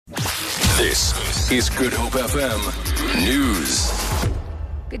This is Good Hope FM News.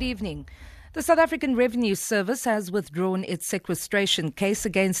 Good evening. The South African Revenue Service has withdrawn its sequestration case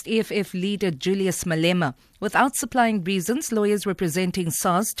against EFF leader Julius Malema. Without supplying reasons, lawyers representing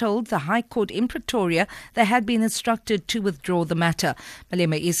SARS told the High Court in Pretoria they had been instructed to withdraw the matter.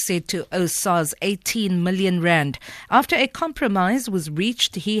 Malema is said to owe SARS 18 million rand. After a compromise was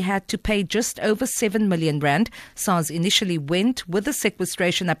reached, he had to pay just over 7 million rand. SARS initially went with the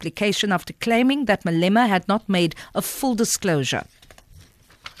sequestration application after claiming that Malema had not made a full disclosure.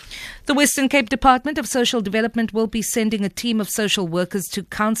 The Western Cape Department of Social Development will be sending a team of social workers to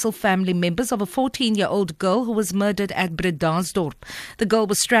counsel family members of a 14-year-old girl who was murdered at Bredasdorp. The girl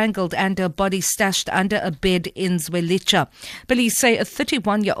was strangled and her body stashed under a bed in Zwelitsha. Police say a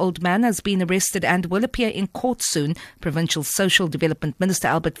 31-year-old man has been arrested and will appear in court soon. Provincial Social Development Minister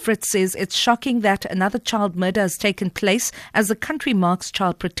Albert Fritz says it's shocking that another child murder has taken place as the country marks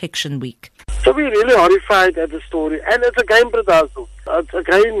Child Protection Week. So we're really horrified at the story, and it's again Bredasdorp. It's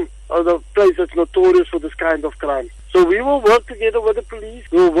again the place that's notorious for this kind of crime. So we will work together with the police.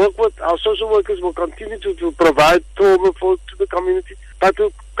 We will work with our social workers. Will continue to provide trauma to the community, but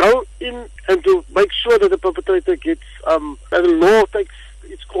to go in and to make sure that the perpetrator gets that the law takes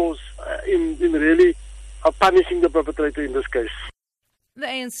its course in really punishing the perpetrator in this case. The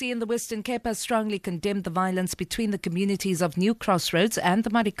ANC in the Western Cape has strongly condemned the violence between the communities of New Crossroads and the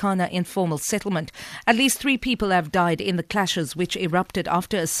Marikana informal settlement. At least 3 people have died in the clashes which erupted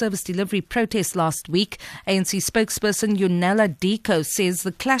after a service delivery protest last week. ANC spokesperson Yunela Diko says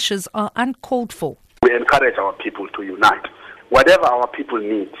the clashes are uncalled for. We encourage our people to unite. Whatever our people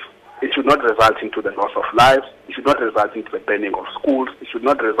need, it should not result into the loss of lives, it should not result into the burning of schools, it should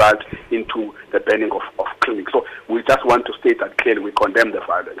not result into the burning of clinics. So we just want to state that clearly we condemn the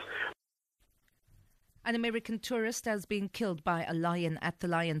violence. An American tourist has been killed by a lion at the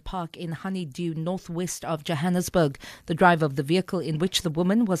Lion Park in Honeydew, northwest of Johannesburg. The driver of the vehicle in which the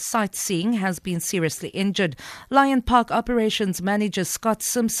woman was sightseeing has been seriously injured. Lion Park operations manager Scott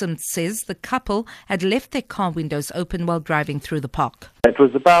Simpson says the couple had left their car windows open while driving through the park. It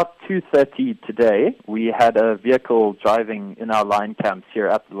was about 2:30 today. We had a vehicle driving in our lion camps here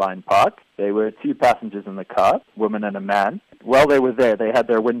at the Lion Park. There were 2 passengers in the car, a woman and a man. While they were there, they had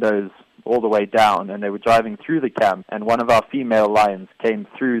their windows all the way down, and they were driving through the camp, and one of our female lions came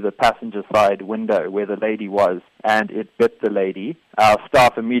through the passenger side window where the lady was, and it bit the lady. Our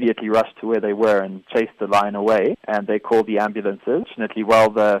staff immediately rushed to where they were and chased the lion away, and they called the ambulances. Fortunately, while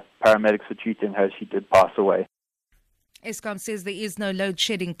the paramedics were treating her, she did pass away. Eskom says there is no load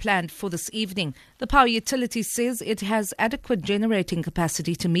shedding planned for this evening. The power utility says it has adequate generating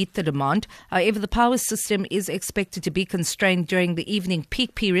capacity to meet the demand. However, the power system is expected to be constrained during the evening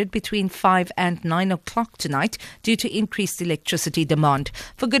peak period between 5 and 9 o'clock tonight due to increased electricity demand.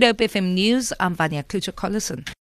 For Good Hope FM News, I'm Vanya Klucher-Collison.